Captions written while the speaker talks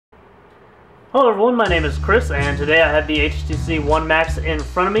Hello everyone, my name is Chris, and today I have the HTC One Max in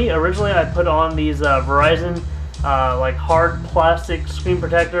front of me. Originally I put on these Verizon like hard plastic screen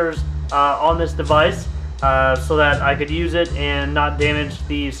protectors on this device so that I could use it and not damage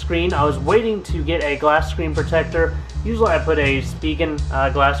the screen. I was waiting to get a glass screen protector. Usually I put a Spigen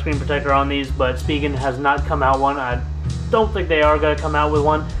glass screen protector on these, but Spigen has not come out one. I don't think they are going to come out with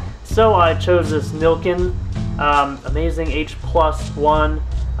one. So I chose this Nillkin amazing H+1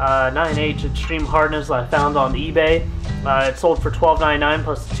 9H extreme hardness I found on eBay. It sold for $12.99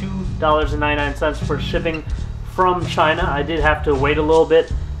 plus $2.99 for shipping from China. I did have to wait a little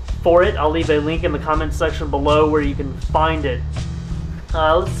bit for it. I'll leave a link in the comments section below where you can find it.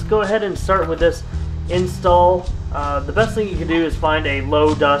 Let's go ahead and start with this install. The best thing you can do is find a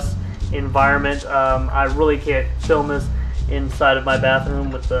low dust environment. I really can't film this inside of my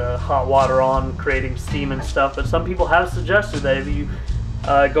bathroom with the hot water on, creating steam and stuff, but some people have suggested that if you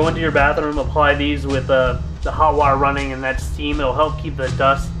go into your bathroom, apply these with the hot water running and that steam, it'll help keep the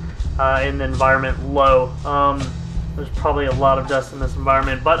dust in the environment low. There's probably a lot of dust in this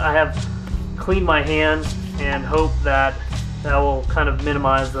environment, but I have cleaned my hands and hope that that will kind of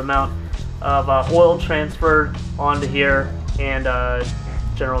minimize the amount of oil transferred onto here and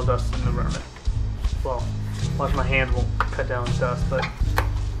general dust in the environment. Well, wash my hands won't cut down the dust, but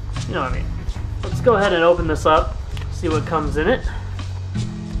you know what I mean. Let's go ahead and open this up, see what comes in it.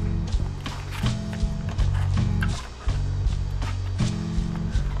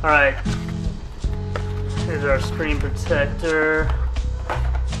 Alright, here's our screen protector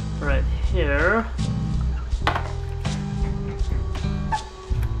right here.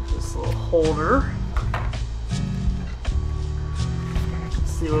 This little holder.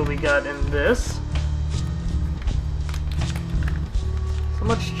 Let's see what we got in this. So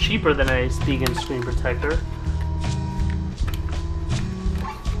much cheaper than a Spigen screen protector.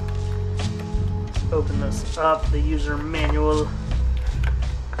 Let's open this up, the user manual.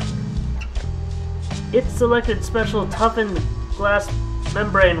 It selected special toughened glass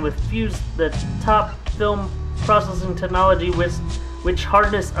membrane with fused the top film processing technology with which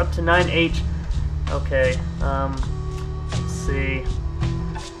hardness up to 9H. Okay, let's see.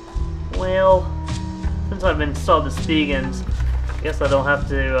 Well, since I've installed the Spigens, I guess I don't have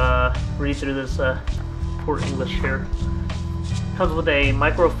to read through this poor English here. Comes with a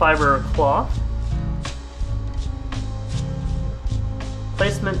microfiber cloth,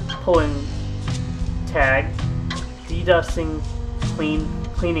 placement pulling tag, dedusting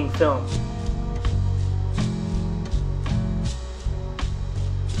cleaning film.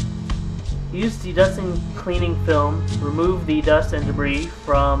 Use dedusting cleaning film, remove the dust and debris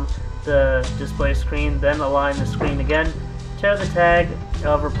from the display screen, then align the screen again. Tear the tag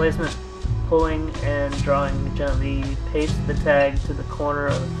of replacement pulling and drawing gently. Paste the tag to the corner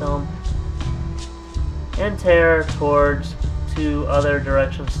of the film and tear towards two other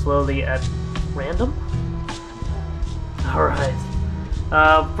directions slowly at random. Alright.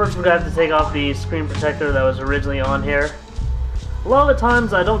 First we're going to have to take off the screen protector that was originally on here. A lot of the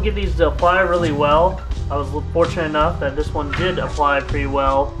times I don't get these to apply really well. I was fortunate enough that this one did apply pretty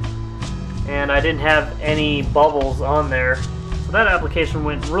well, and I didn't have any bubbles on there. So that application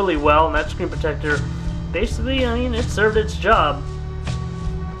went really well, and that screen protector basically, I mean, it served its job.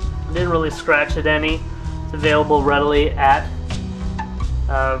 Didn't really scratch it any. It's available readily at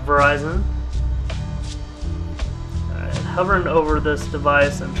Verizon. Alright, hovering over this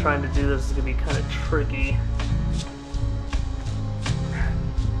device and trying to do this is going to be kind of tricky.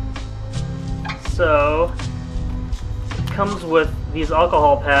 So, it comes with these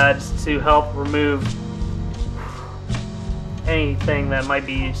alcohol pads to help remove anything that might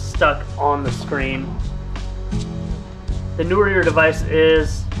be stuck on the screen. The newer your device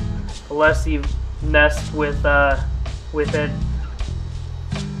is, the less you've messed with it,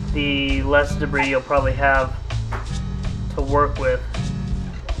 the less debris you'll probably have to work with.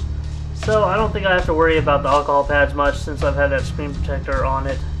 So I don't think I have to worry about the alcohol pads much since I've had that screen protector on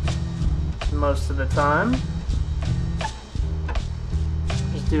it most of the time.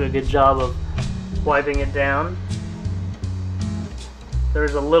 Just do a good job of wiping it down.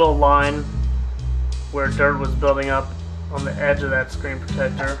 There's a little line where dirt was building up on the edge of that screen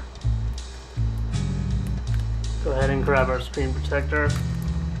protector. Go ahead and grab our screen protector.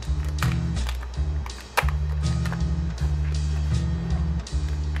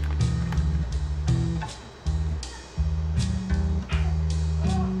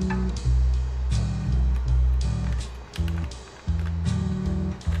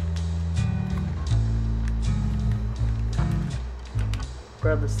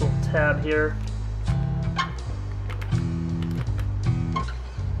 Grab this little tab here.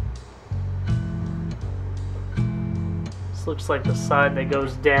 This looks like the side that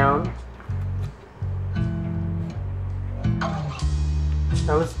goes down.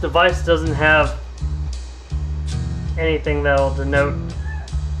 Now this device doesn't have anything that'll denote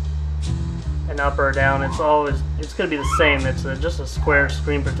an up or down. It's going to be the same. It's just a square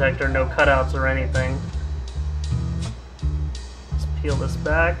screen protector, no cutouts or anything. Let's peel this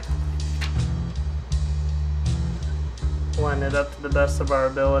back. Line it up to the best of our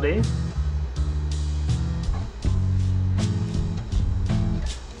ability.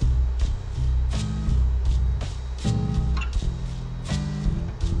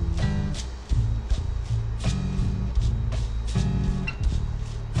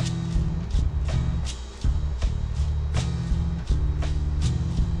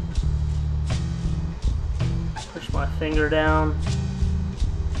 Push my finger down.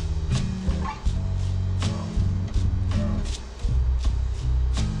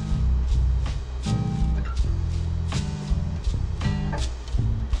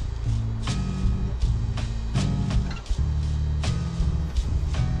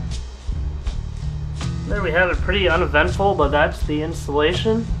 There we have it, pretty uneventful, but that's the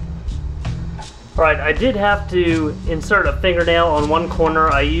installation. Alright, I did have to insert a fingernail on one corner.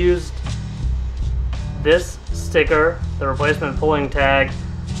 I used this sticker, the replacement pulling tag,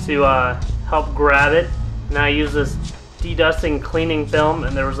 to help grab it. And I used this de-dusting cleaning film,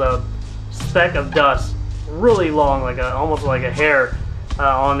 and there was a speck of dust, really long, almost like a hair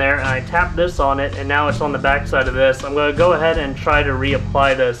on there, and I tapped this on it, and now it's on the back side of this. I'm going to go ahead and try to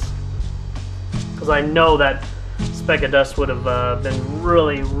reapply this, because I know that speck of dust would have been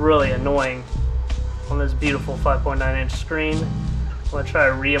really, really annoying on this beautiful 5.9-inch screen. I'm going to try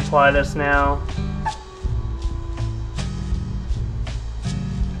to reapply this now.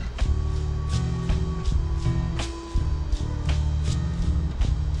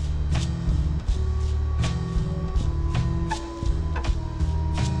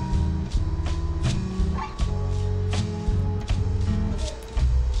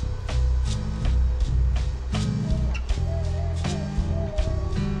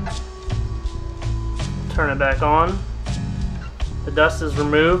 Turn it back on. The dust is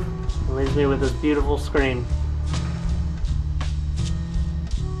removed and leaves me with this beautiful screen.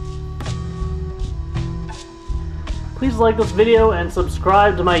 Please like this video and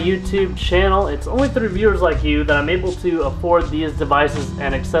subscribe to my YouTube channel. It's only through viewers like you that I'm able to afford these devices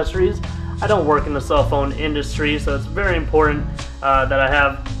and accessories. I don't work in the cell phone industry, so it's very important that I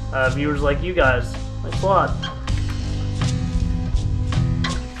have viewers like you guys. Thanks a lot.